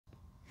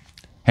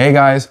Hey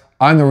guys,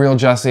 I'm the real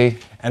Jesse.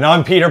 And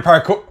I'm Peter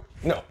Parkour.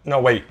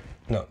 Wait.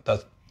 No,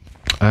 that's...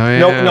 Oh,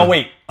 yeah. No,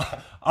 wait.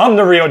 I'm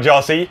the real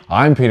Jesse.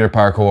 I'm Peter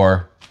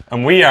Parkour.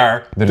 And we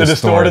are the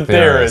Distorted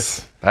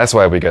Theorists. That's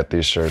why we get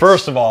these shirts.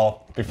 First of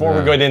all, before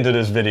we get into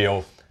this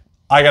video,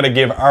 I gotta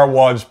give our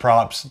wives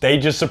props. They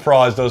just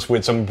surprised us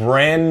with some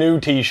brand new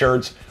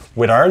t-shirts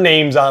with our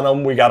names on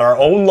them. We got our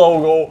own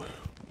logo.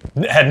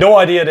 Had no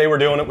idea they were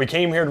doing it. We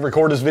came here to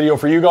record this video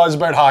for you guys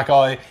about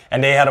Hawkeye,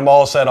 and they had them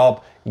all set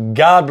up.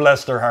 God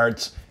bless their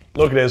hearts.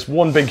 Look at this,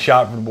 one big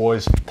shot for the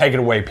boys. Take it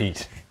away,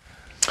 Pete.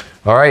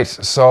 All right,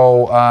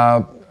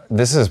 so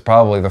this is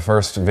probably the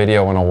first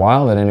video in a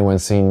while that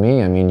anyone's seen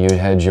me. I mean, you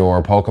had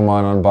your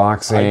Pokemon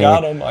unboxing.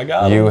 I got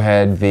them. You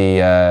had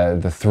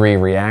the 3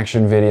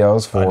 reaction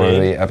videos for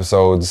the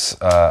episodes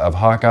of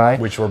Hawkeye,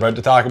 which we're about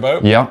to talk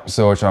about. Yep.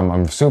 So which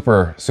I'm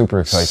super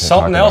excited to talk about.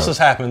 Something else has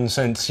happened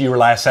since you were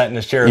last sat in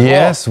this chair as well.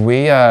 Yes,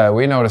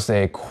 we noticed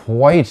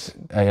quite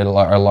a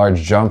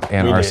large jump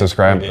in our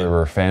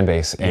subscriber fan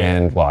base,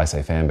 and well, I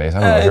say fan base.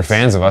 I don't know if you're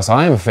fans of us.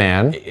 I am a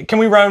fan. Can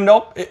we round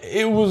up?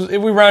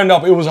 If we round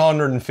up, it was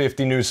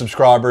 150 new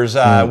subscribers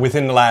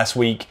within the last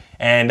week,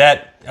 and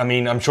that, I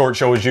mean, I'm sure it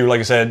shows you,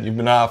 like I said, you've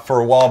been off for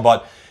a while,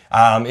 but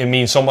it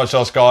means so much to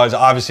us guys.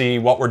 Obviously,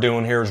 what we're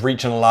doing here is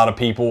reaching a lot of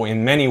people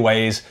in many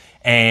ways,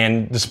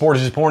 and the support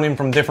is just pouring in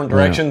from different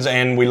directions,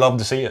 and we love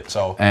to see it.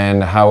 So,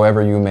 and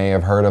however you may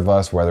have heard of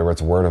us, whether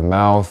it's word of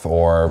mouth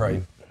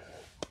or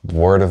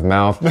word of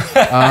mouth,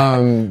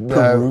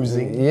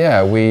 perusing.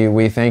 Yeah,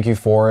 we thank you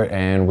for it,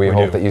 and we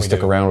hope that you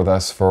stick around with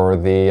us for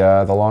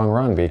the long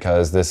run,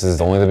 because this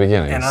is only the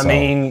beginning. And I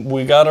mean,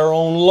 we got our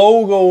own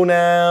logo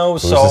now.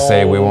 Who's to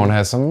say we won't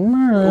have some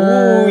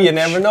merch? Ooh, you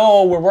never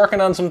know. We're working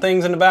on some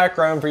things in the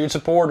background for you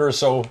supporters,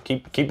 so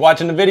keep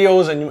watching the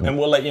videos, and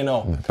we'll let you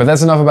know. But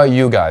that's enough about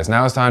you guys.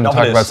 Now it's time to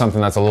talk about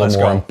something that's a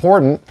little more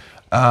important.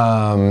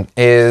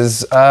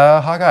 Is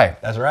Hawkeye.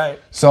 That's right.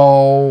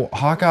 So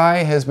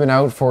Hawkeye has been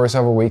out for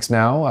several weeks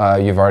now.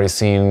 You've already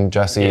seen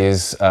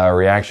Jesse's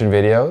reaction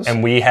videos.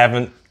 And we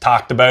haven't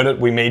talked about it.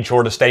 We made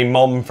sure to stay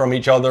mum from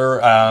each other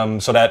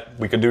so that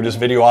we could do this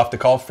video off the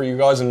cuff for you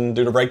guys and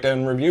do the breakdown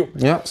and review.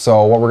 Yeah,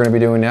 so what we're going to be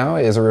doing now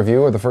is a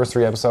review of the first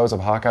 3 episodes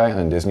of Hawkeye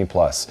on Disney+.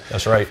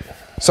 That's right.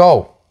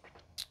 So,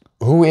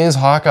 who is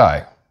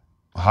Hawkeye?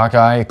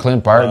 Hawkeye,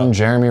 Clint Barton,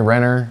 Jeremy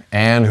Renner,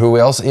 and who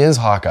else is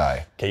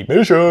Hawkeye? Kate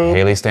Bishop.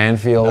 Haley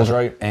Stanfield. That's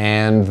right.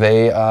 And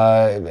they,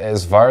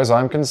 as far as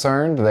I'm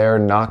concerned, they're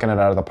knocking it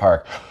out of the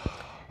park.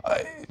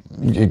 I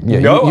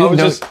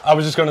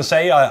was just going to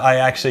say, I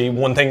actually,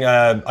 one thing,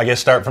 I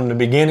guess, start from the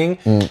beginning,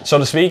 so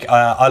to speak.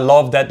 I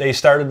love that they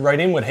started right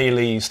in with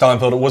Haley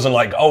Steinfeld. It wasn't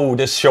like, oh,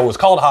 this show is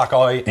called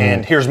Hawkeye,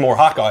 and here's more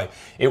Hawkeye.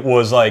 It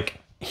was like,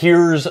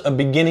 here's a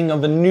beginning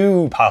of a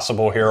new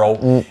possible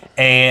hero,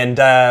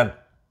 and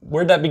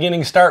where'd that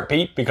beginning start,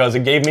 Pete? Because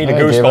it gave me the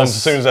goosebumps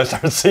as soon as I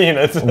started seeing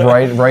it.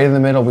 right in the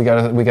middle, we got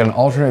an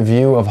alternate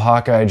view of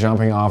Hawkeye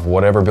jumping off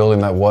whatever building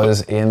that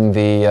was in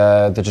the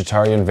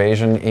Chitauri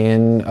invasion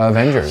in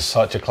Avengers.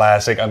 Such a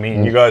classic. I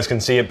mean, you guys can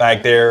see it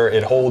back there.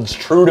 It holds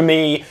true to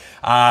me.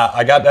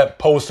 I got that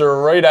poster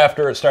right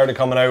after it started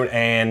coming out,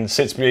 and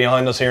sits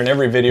behind us here in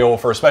every video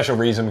for a special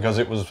reason, because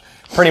it was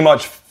pretty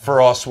much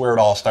for us where it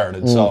all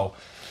started. So.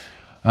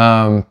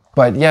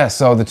 But yeah,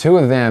 so the two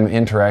of them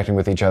interacting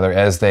with each other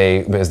as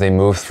they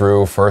move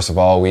through. First of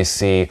all, we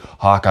see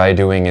Hawkeye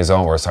doing his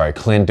own,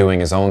 Clint doing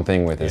his own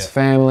thing with his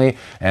family,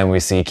 and we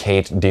see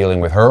Kate dealing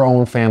with her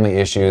own family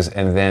issues,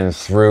 and then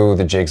through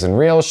the jigs and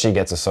reels, she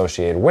gets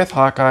associated with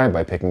Hawkeye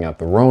by picking up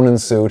the Ronin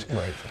suit.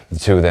 Right. The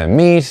two of them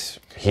meet.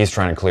 He's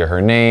trying to clear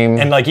her name.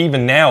 And like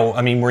even now,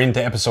 I mean, we're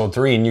into episode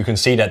 3, and you can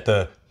see that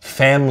the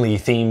family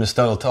theme is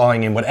still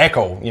tying in with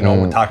Echo. You know,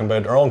 we're talking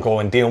about her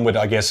uncle and dealing with,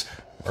 I guess,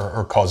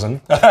 her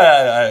cousin,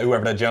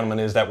 whoever that gentleman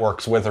is that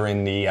works with her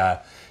in the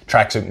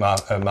tracksuit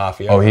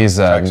mafia. Oh, he's,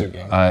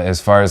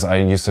 as far as I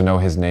used to know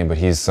his name, but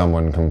he's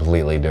someone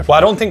completely different. Well,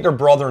 I don't think they're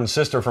brother and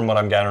sister from what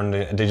I'm gathering.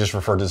 They just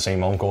refer to the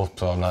same uncle,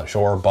 so I'm not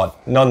sure. But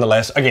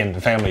nonetheless, again, the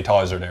family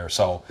ties are there,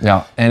 so.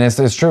 Yeah, and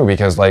it's true,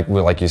 because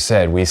like you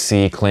said, we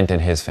see Clint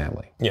and his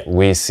family. Yeah.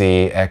 We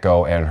see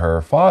Echo and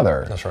her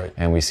father. That's right.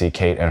 And we see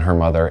Kate and her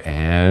mother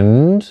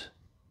and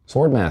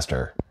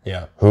Swordmaster.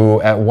 Yeah.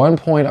 Who at one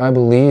point, I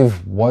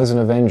believe, was an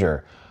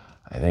Avenger.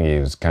 I think he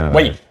was kind of...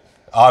 Wait,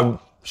 I'm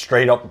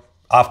straight up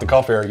off the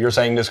cuff here. You're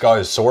saying this guy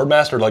is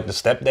Swordmaster, like the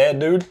stepdad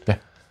dude? Yeah.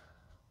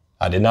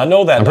 I did not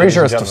know that. I'm pretty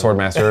sure it's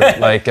Swordmaster.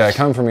 Like,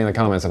 come for me in the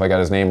comments if I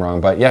got his name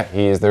wrong. But yeah,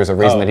 there's a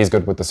reason that he's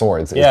good with the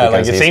swords. Yeah,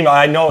 like it seems,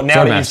 I know,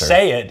 now that you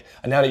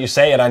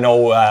say it, I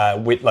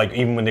know, with, like,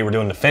 even when they were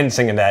doing the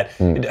fencing and that,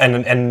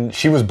 and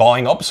she was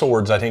buying up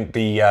swords, I think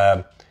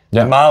the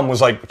mom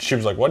was like,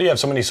 "What do you have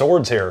so many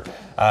swords here?"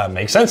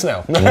 Makes sense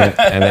now.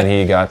 and then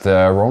he got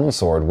the Ronin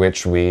sword,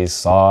 which we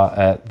saw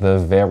at the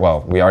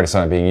we already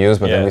saw it being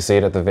used, but then we see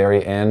it at the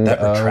very end. That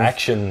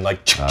retraction,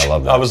 like, I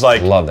love that. I was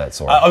like, love that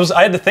sword.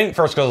 I had to think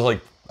first, because I was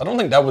like, I don't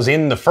think that was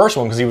in the first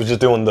one, because he was just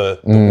doing the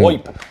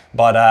wipe.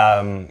 But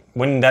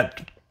when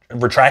that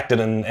retracted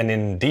and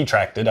then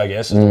detracted, I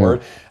guess is the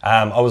word.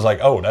 I was like,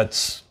 oh,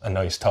 that's a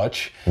nice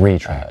touch.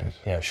 Retracted.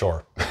 Yeah,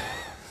 sure.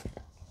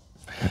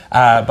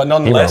 But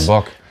nonetheless, he wrote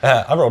a book.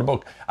 I wrote a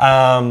book.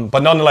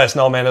 But nonetheless,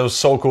 no, man, it was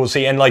so cool to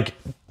see. And like,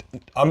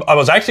 I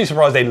was actually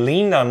surprised they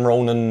leaned on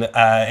Ronan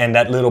and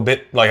that little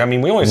bit. Like, I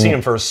mean, we only seen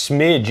him for a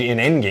smidge in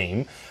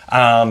Endgame.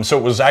 So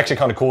it was actually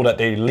kind of cool that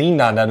they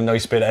leaned on that a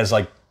nice bit as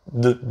like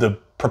the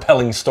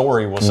propelling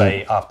story, we'll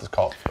say, off the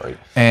cuff, right?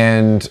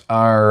 And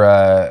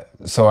our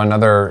so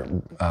another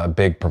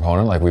big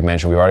proponent, like we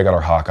mentioned, we've already got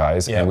our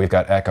Hawkeyes, and we've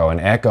got Echo. And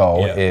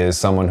Echo is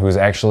someone who's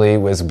actually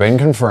been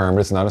confirmed.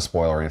 It's not a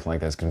spoiler or anything like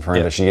that. It's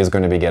confirmed that she is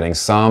going to be getting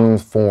some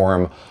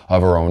form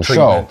of her own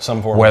show,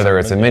 some form whether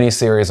it's a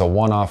miniseries, a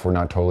one-off, we're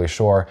not totally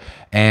sure.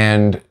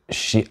 And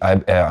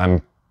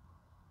I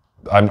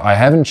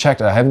haven't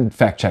checked. I haven't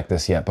fact checked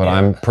this yet, but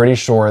I'm pretty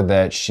sure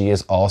that she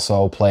is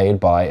also played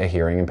by a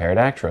hearing impaired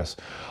actress.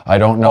 I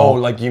don't know. Oh,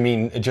 like you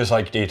mean just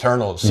like the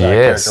Eternals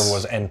character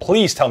was? And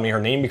please tell me her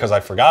name because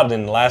I forgot it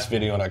in the last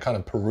video and I kind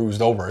of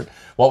perused over it.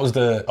 What was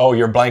the? Oh,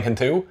 you're blanking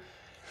too.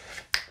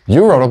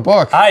 You wrote a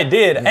book. I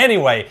did.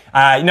 Anyway,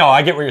 no,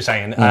 I get what you're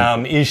saying.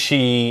 Is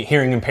she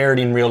hearing impaired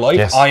in real life?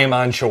 Yes. I am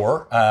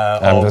unsure.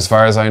 As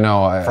far as I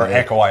know, for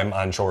Echo, I am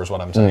unsure is what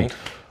I'm saying.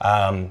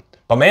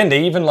 But man,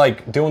 they even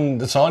like doing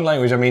the sign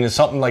language. I mean, it's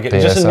something like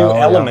just a new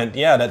element,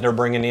 that they're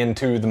bringing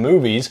into the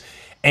movies.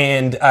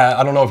 And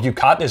I don't know if you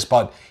caught this,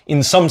 but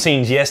in some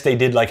scenes, yes, they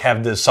did like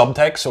have the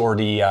subtext or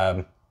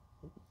the.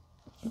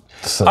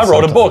 I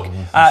wrote a book,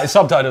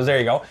 subtitles. There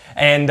you go.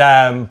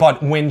 And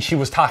but when she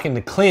was talking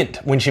to Clint,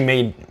 when she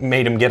made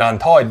him get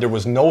untied, there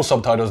was no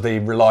subtitles. They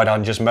relied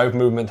on just mouth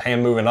movement,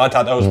 hand movement. I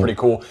thought that was pretty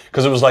cool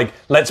because it was like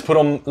let's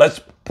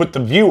put the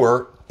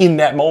viewer in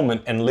that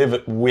moment and live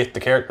it with the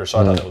character. So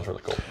I thought that was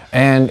really cool.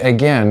 And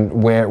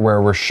again, where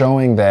we're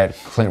showing that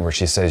Clint, where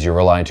she says you're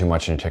relying too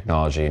much on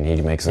technology, and he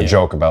makes a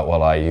joke about,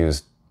 well, I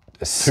used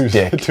a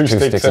stick, two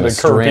sticks and a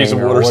curved piece of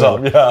wood or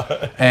something.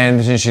 Yeah.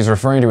 And she's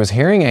referring to his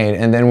hearing aid,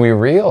 and then we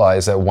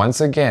realize that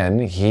once again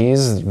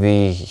he's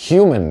the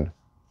human.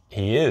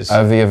 He is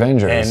of the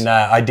Avengers. And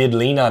I did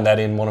lean on that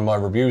in one of my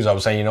reviews. I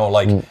was saying,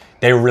 like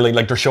they were really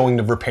like they're showing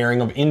the repairing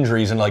of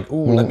injuries and like,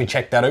 ooh, let me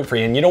check that out for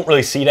you. And you don't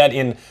really see that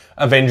in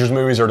Avengers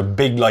movies or the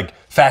big like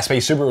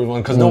fast-paced superhero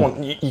one because no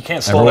one you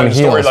can't slow down the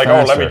story like,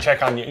 oh, let me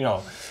check on you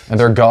know. And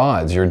they're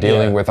gods. You're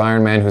dealing with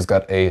Iron Man, who's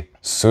got a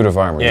suit of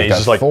armor. Yeah, You've he's got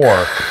just like,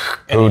 Thor,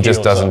 who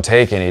just doesn't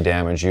take any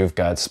damage. You've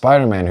got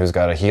Spider-Man, who's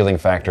got a healing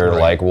factor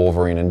like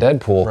Wolverine and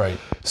Deadpool. Right.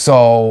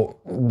 So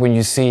when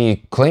you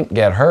see Clint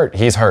get hurt,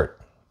 he's hurt.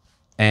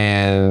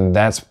 And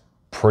that's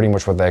pretty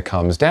much what that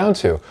comes down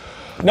to.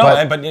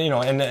 No, but you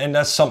know, and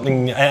that's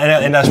something,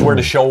 and that's where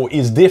the show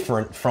is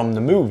different from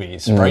the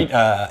movies, right?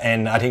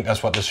 And I think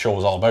that's what this show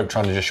is all about,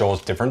 trying to just show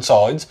us different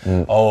sides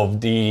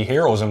of the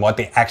heroes and what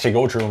they actually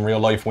go through in real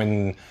life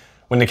when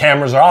the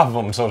cameras are off of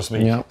them, so to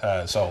speak. Yep.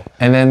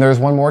 And then there's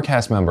one more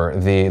cast member,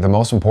 the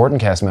most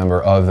important cast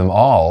member of them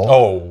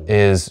all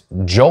is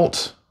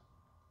Jolt.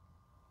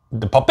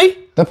 The puppy?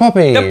 The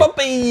puppy! The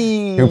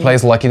puppy! Who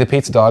plays Lucky the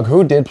Pizza Dog,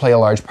 who did play a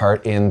large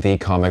part in the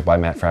comic by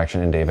Matt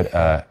Fraction and David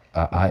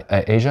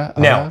Aja?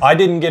 Now, I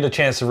didn't get a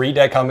chance to read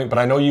that comic, but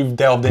I know you've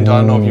delved into it. I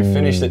don't know if you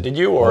finished it, did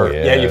you? Or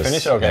yes. Yeah, you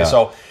finished it? Okay, yeah.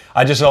 So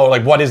I just know,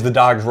 like, what is the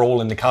dog's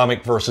role in the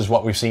comic versus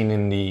what we've seen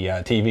in the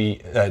TV,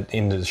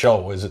 in the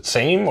show? Is it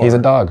same? Or? He's a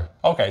dog.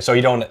 Okay, so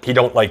he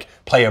don't like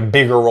play a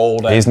bigger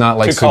role. He's not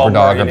like Super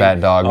Dog or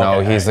Bad Dog. No,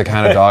 he's the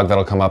kind of dog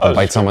that'll come up and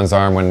bite someone's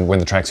arm when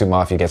the Tracksuit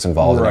Mafia gets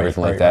involved and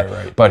everything like that.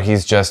 Right. But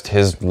he's just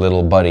his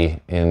little buddy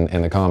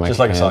in the comic. Just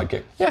like a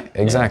sidekick. Yeah,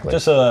 exactly. Yeah,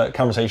 just a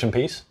conversation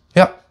piece.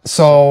 Yep.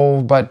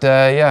 So, but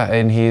yeah,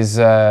 and he's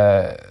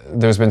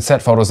there's been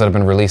set photos that have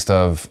been released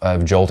of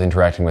Jolt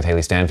interacting with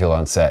Haley Stanfield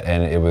on set,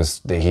 and it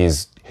was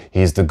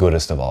he's the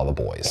goodest of all the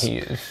boys. He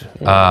is.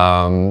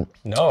 No,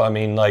 I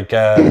mean like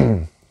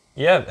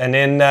yeah, and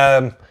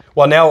then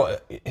well now,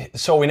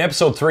 so in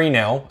episode 3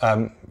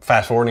 now,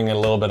 fast forwarding it a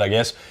little bit, I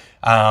guess,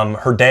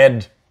 her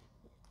dad.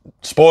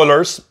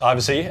 Spoilers,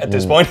 obviously, at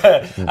this point,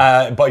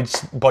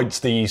 bites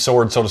the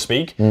sword, so to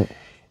speak.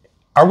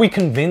 Are we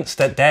convinced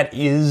that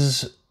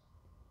is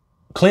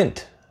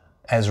Clint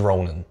as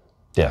Ronan?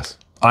 Yes,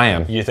 I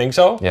am. You think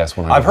so? Yes,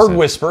 100%. I've heard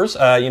whispers.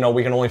 You know,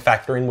 we can only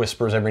factor in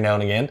whispers every now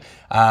and again.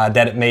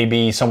 That it may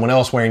be someone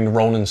else wearing the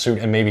Ronan suit,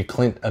 and maybe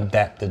Clint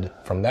adapted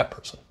from that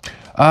person.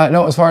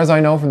 No, as far as I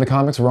know from the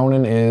comics,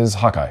 Ronan is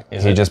Hawkeye.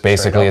 He just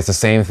basically, it's the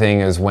same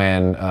thing as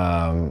when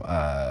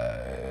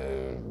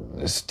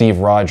Steve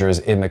Rogers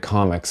in the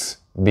comics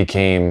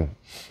became,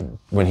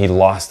 when he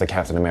lost the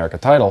Captain America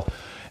title,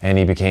 and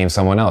he became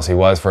someone else. He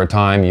was, for a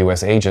time,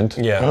 U.S. agent,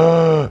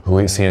 who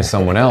he's seen as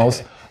someone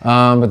else,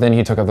 but then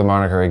he took up the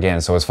moniker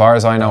again. So as far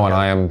as I know, and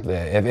I am,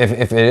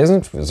 if it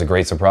isn't, it's a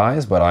great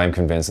surprise, but I'm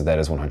convinced that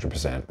is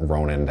 100%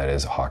 Ronan, that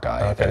is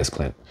Hawkeye, that is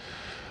Clint.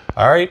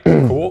 All right,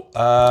 cool.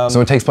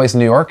 So it takes place in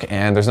New York,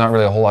 and there's not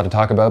really a whole lot to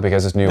talk about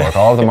because it's New York.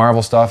 All of the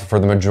Marvel stuff, for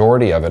the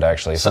majority of it,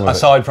 actually.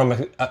 Aside from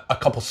a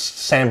couple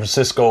San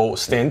Francisco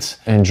stints.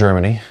 In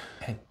Germany.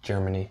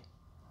 Germany.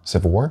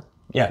 Civil War?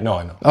 Yeah, no,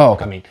 I know. Oh,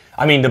 okay.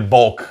 I mean the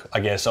bulk, I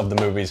guess, of the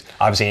movies.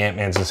 Obviously,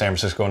 Ant-Man's in San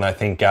Francisco, and I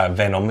think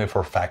Venom, if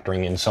we're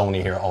factoring in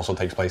Sony here, also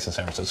takes place in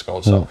San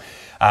Francisco. So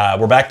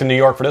we're back to New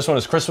York for this one.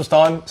 It's Christmas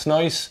time. It's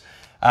nice.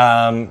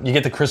 You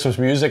get the Christmas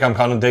music. I'm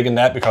kind of digging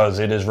that because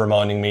it is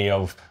reminding me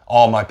of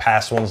all my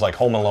past ones, like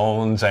Home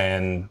Alone's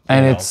and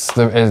it's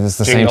the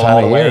same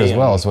time of year as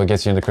well, so it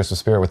gets you into Christmas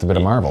spirit with a bit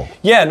of Marvel.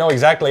 Yeah, no,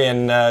 exactly.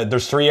 And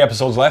there's 3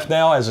 episodes left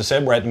now. As I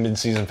said, we're at the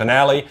mid-season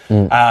finale.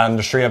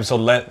 There's 3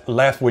 episodes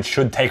left, which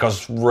should take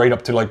us right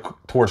up to like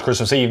towards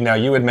Christmas Eve. Now,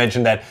 you had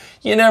mentioned that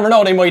you never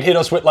know, they might hit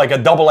us with like a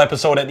double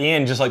episode at the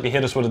end, just like they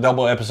hit us with a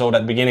double episode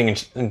at the beginning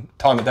and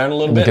time it down a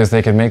little bit. Because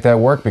they can make that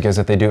work, because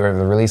if they do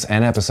release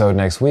an episode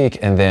next week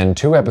and then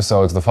 2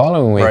 episodes the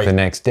following week, the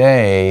next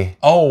day.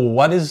 Oh,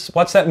 what's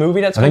that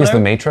movie that's I think coming it's out? The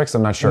Matrix.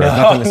 I'm not sure.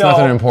 No, it's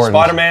nothing important.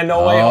 Spider-Man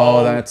No Way Home.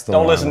 Oh, that's the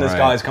Don't one, listen to this,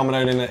 guys. Coming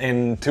out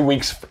in 2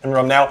 weeks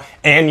from now.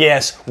 And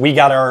yes, we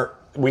got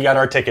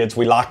our tickets.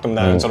 We locked them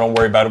down, so don't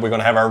worry about it. We're going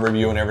to have our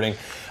review and everything.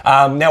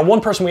 Now, one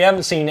person we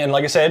haven't seen, and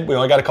like I said, we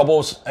only got a couple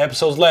of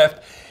episodes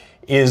left,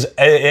 is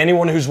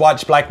anyone who's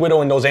watched Black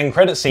Widow in those end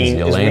credit scenes.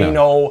 Is we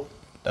know,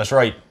 that's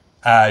right.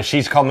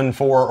 She's coming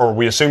for, or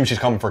we assume she's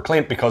coming for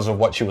Clint because of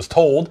what she was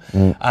told.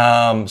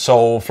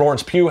 So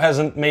Florence Pugh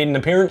hasn't made an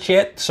appearance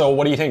yet. So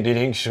what do you think? Do you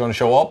think she's going to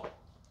show up?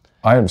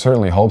 I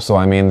certainly hope so.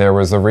 I mean, there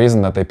was a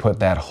reason that they put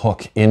that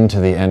hook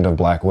into the end of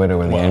Black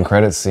Widow in the end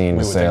credits scene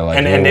to say like,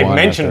 and they've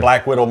mentioned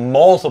Black Widow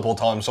multiple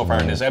times so far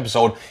in this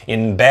episode,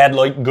 in bad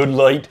light, good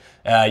light,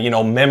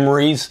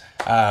 memories.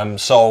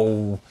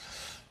 So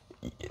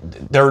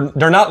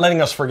they're not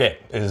letting us forget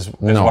is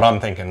what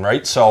I'm thinking,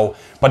 right? So,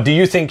 but do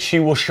you think she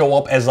will show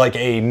up as like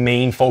a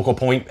main focal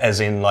point, as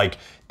in like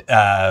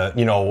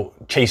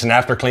chasing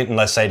after Clinton,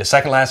 let's say the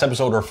second last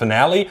episode or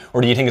finale,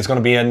 or do you think it's going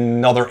to be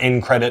another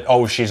end credit,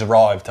 oh she's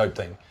arrived type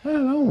thing? I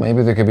don't know.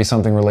 Maybe there could be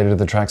something related to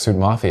the Tracksuit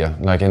Mafia.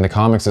 Like in the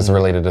comics, it's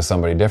related to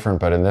somebody different,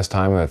 but in this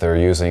time, that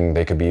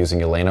they could be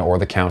using Elena or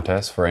the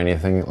Countess for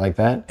anything like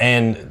that.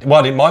 And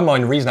well, in my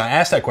mind, the reason I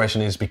asked that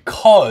question is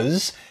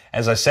because,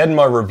 as I said in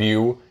my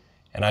review,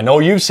 and I know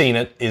you've seen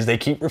it, is they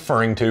keep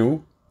referring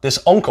to this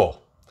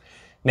uncle.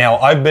 Now,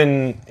 I've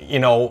been,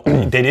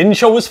 they didn't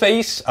show his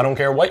face. I don't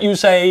care what you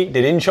say.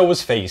 They didn't show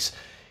his face.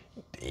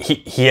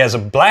 He has a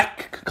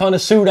black kind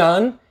of suit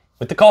on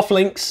with the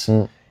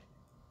cufflinks.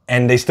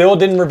 And they still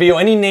didn't reveal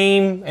any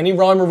name, any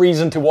rhyme or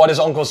reason to what his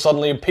uncle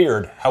suddenly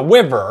appeared.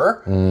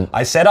 However,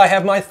 I said I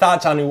have my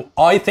thoughts on who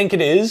I think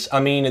it is. I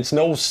mean, it's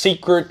no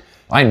secret.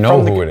 I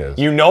know who it is.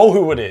 You know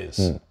who it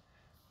is.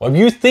 Well, if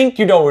you think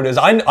you know who it is,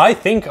 I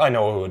think I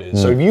know who it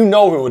is. So if you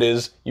know who it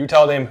is, you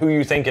tell them who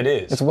you think it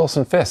is. It's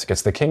Wilson Fisk.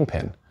 It's the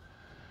Kingpin.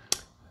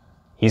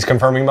 He's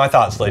confirming my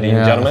thoughts, ladies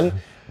and gentlemen.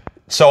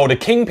 So the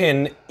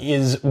Kingpin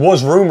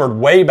was rumored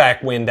way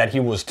back when that he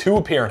was to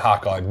appear in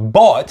Hawkeye,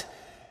 but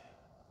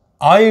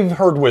I've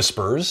heard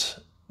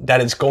whispers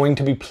that it's going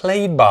to be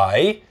played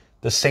by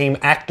the same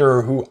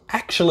actor who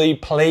actually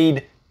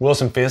played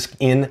Wilson Fisk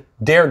in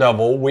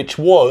Daredevil, which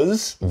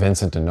was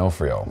Vincent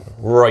D'Onofrio.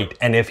 Right.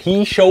 And if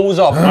he shows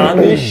up on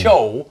this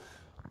show,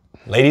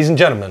 ladies and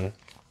gentlemen,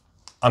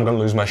 I'm going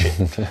to lose my shit.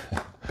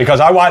 Because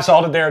I watched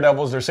all the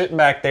Daredevils. They're sitting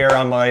back there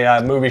on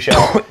my movie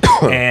shelf.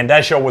 And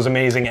that show was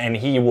amazing. And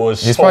he's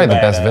probably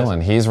the best villain.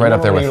 He's right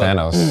up there with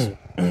Thanos.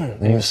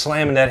 He was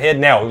slamming that head.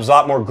 Now, it was a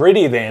lot more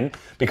gritty then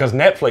because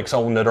Netflix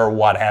owned it or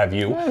what have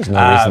you. There's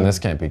no reason this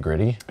can't be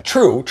gritty.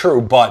 True.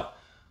 But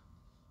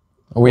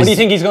what do you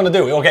think he's going to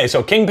do? Okay,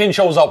 so Kingpin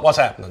shows up. What's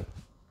happening?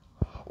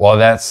 Well,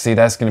 that's going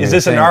to be. Is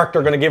this an arc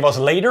they're going to give us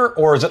later,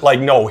 or is it like,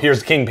 no, here's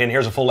the Kingpin,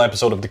 here's a full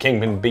episode of the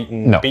Kingpin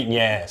beating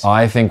your ass?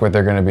 I think what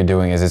they're going to be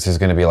doing is this is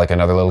going to be like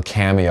another little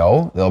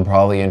cameo. They'll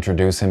probably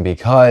introduce him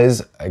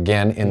because,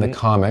 again, in the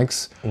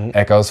comics,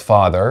 Echo's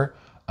father,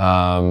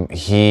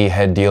 he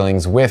had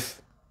dealings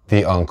with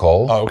the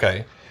uncle. Oh,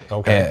 okay.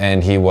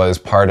 And he was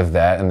part of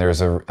that, and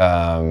there's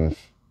a.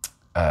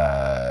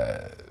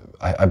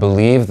 I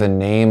believe the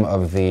name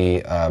of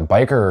the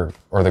biker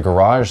or the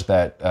garage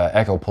that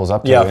Echo pulls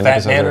up to. Yeah,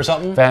 Fat Man or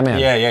something? Fat Man.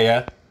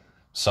 Yeah.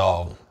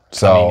 So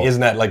I mean,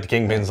 isn't that like the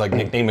Kingpin's like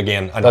nickname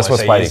again? I know that's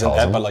what Spidey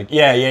calls him. But like,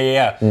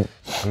 yeah.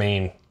 I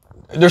mean,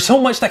 there's so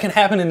much that can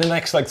happen in the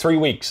next like 3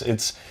 weeks.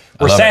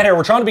 We're sat here,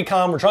 we're trying to be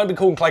calm, we're trying to be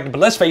cool and collected, but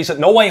let's face it,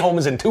 No Way Home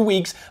is in 2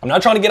 weeks. I'm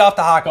not trying to get off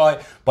the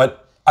Hawkeye,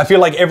 but I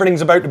feel like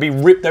everything's about to be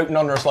ripped out and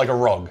under us like a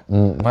rug.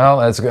 Well,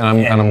 that's good,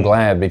 and I'm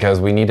glad because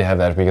we need to have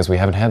that because we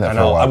haven't had that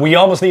for a while. We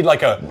almost need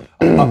like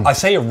I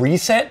say a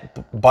reset,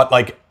 but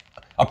like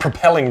a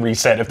propelling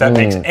reset, if that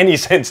makes any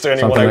sense to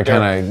anyone Something out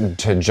there. Something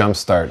to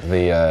jumpstart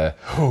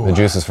the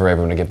juices for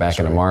everyone to get back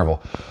into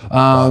Marvel.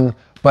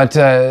 But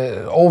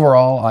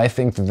overall, I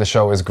think that the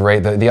show is great.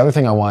 The other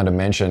thing I wanted to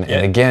mention,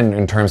 and again,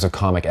 in terms of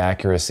comic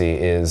accuracy,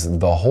 is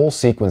the whole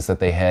sequence that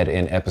they had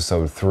in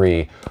episode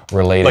 3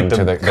 relating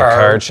to the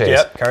car chase.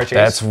 Yep, car chase.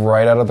 That's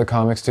right out of the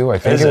comics too. I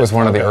think it was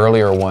one of the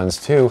earlier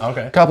ones too.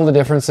 Okay. A couple of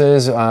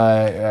differences.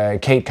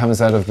 Kate comes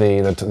out of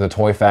the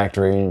toy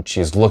factory and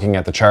she's looking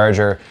at the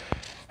Charger.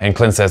 And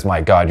Clint says,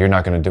 "My God, we're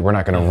not going to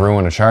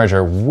ruin a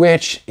Charger."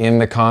 Which in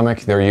the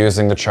comic they're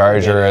using the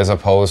Charger as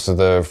opposed to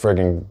the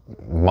friggin'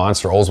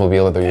 monster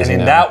Oldsmobile that they're using.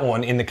 And in now. that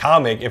one, in the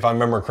comic, if I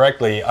remember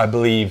correctly, I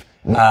believe.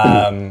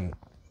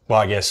 Well,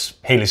 I guess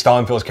Haley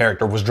Steinfeld's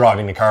character was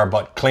driving the car,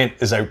 but Clint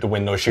is out the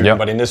window shooting. Yep.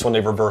 But in this one,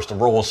 they've reversed the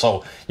roles,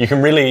 so you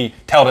can really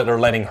tell that they're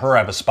letting her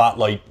have a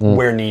spotlight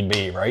where need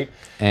be, right?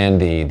 And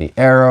the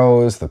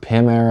arrows, the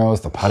Pym arrows,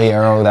 the putty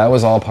arrow, that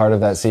was all part of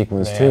that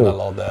sequence too. I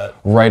love that.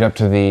 Right up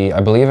to I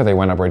believe they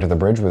went up right to the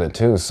bridge with it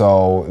too.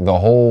 So the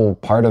whole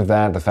part of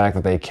that, the fact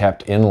that they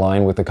kept in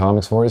line with the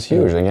comics for is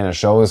huge. Again, it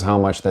shows how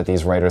much that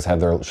these writers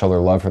show their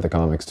love for the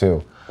comics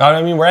too. I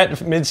mean, we're at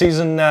the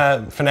mid-season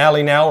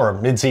finale now, or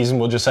mid-season,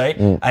 we'll just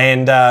say.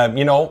 And,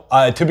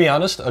 to be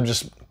honest,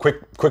 just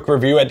quick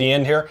review at the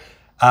end here.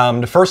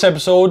 The first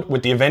episode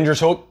with the Avengers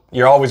hook,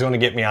 you're always going to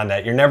get me on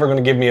that. You're never going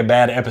to give me a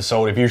bad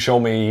episode if you show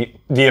me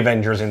the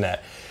Avengers in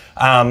that.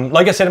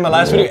 Like I said in my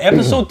last video,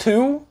 episode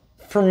 2,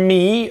 for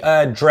me,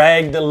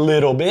 dragged a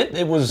little bit.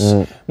 It was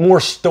more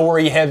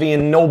story-heavy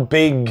and no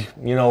big,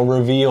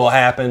 reveal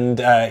happened,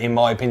 in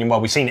my opinion.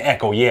 Well, we've seen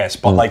Echo, yes,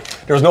 but,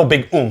 there was no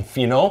big oomph,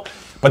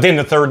 But then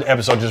the third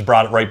episode just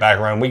brought it right back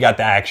around. We got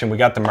the action, we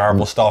got the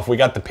Marvel stuff, we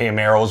got the Pym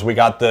arrows, we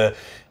got the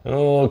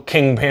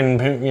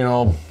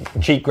Kingpin,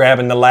 cheek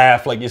grabbing, the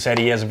laugh. Like you said,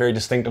 he has a very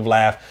distinctive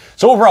laugh.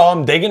 So overall,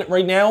 I'm digging it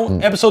right now.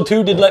 Episode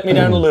 2 did let me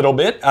down a little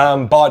bit,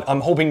 but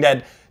I'm hoping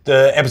that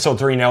the episode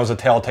 3 now is a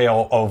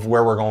telltale of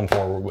where we're going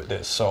forward with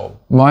this. So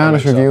my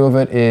honest review of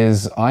it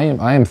is I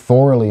am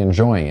thoroughly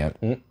enjoying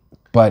it,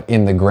 but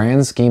in the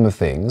grand scheme of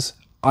things,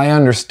 I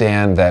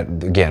understand that,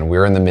 again,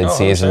 we're in the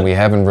mid-season. We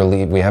haven't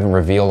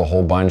revealed a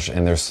whole bunch,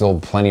 and there's still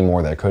plenty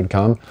more that could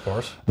come. Of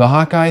course. The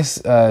Hawkeye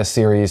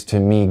series, to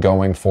me,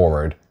 going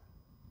forward,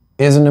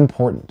 isn't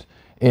important.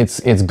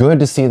 It's good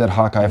to see that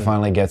Hawkeye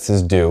finally gets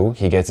his due.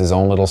 He gets his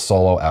own little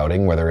solo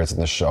outing, whether it's in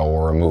the show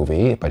or a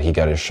movie, but he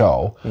got his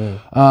show.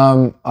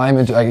 I am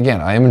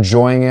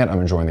enjoying it. I'm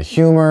enjoying the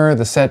humor,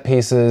 the set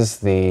pieces,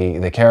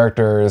 the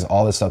characters,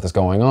 all this stuff that's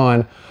going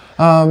on.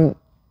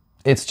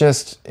 It's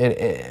just...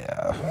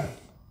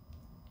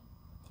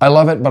 I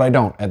love it, but I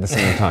don't at the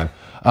same time.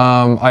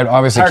 I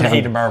obviously it's hard to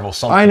hate Marvel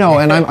something. I know,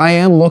 and I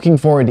am looking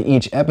forward to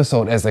each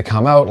episode as they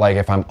come out. Like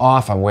if I'm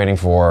off, I'm waiting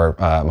for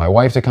my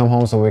wife to come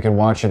home so we can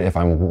watch it. If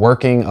I'm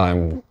working,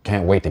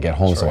 can't wait to get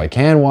home so I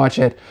can watch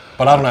it.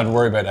 But I don't have to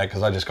worry about that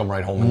because I just come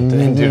right home and do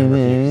the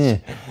reviews.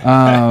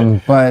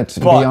 But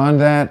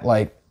beyond that,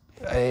 like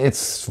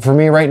it's for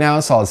me right now,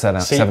 a solid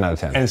 7 out of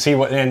 10. And see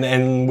what,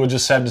 and we'll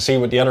just have to see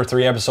what the other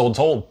 3 episodes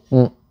hold.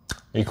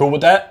 You cool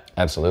with that?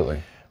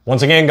 Absolutely.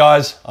 Once again,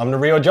 guys, I'm the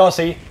Rio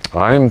Jossie.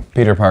 I'm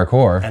Peter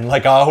Parkour. And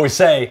like I always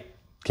say,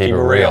 keep it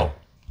real.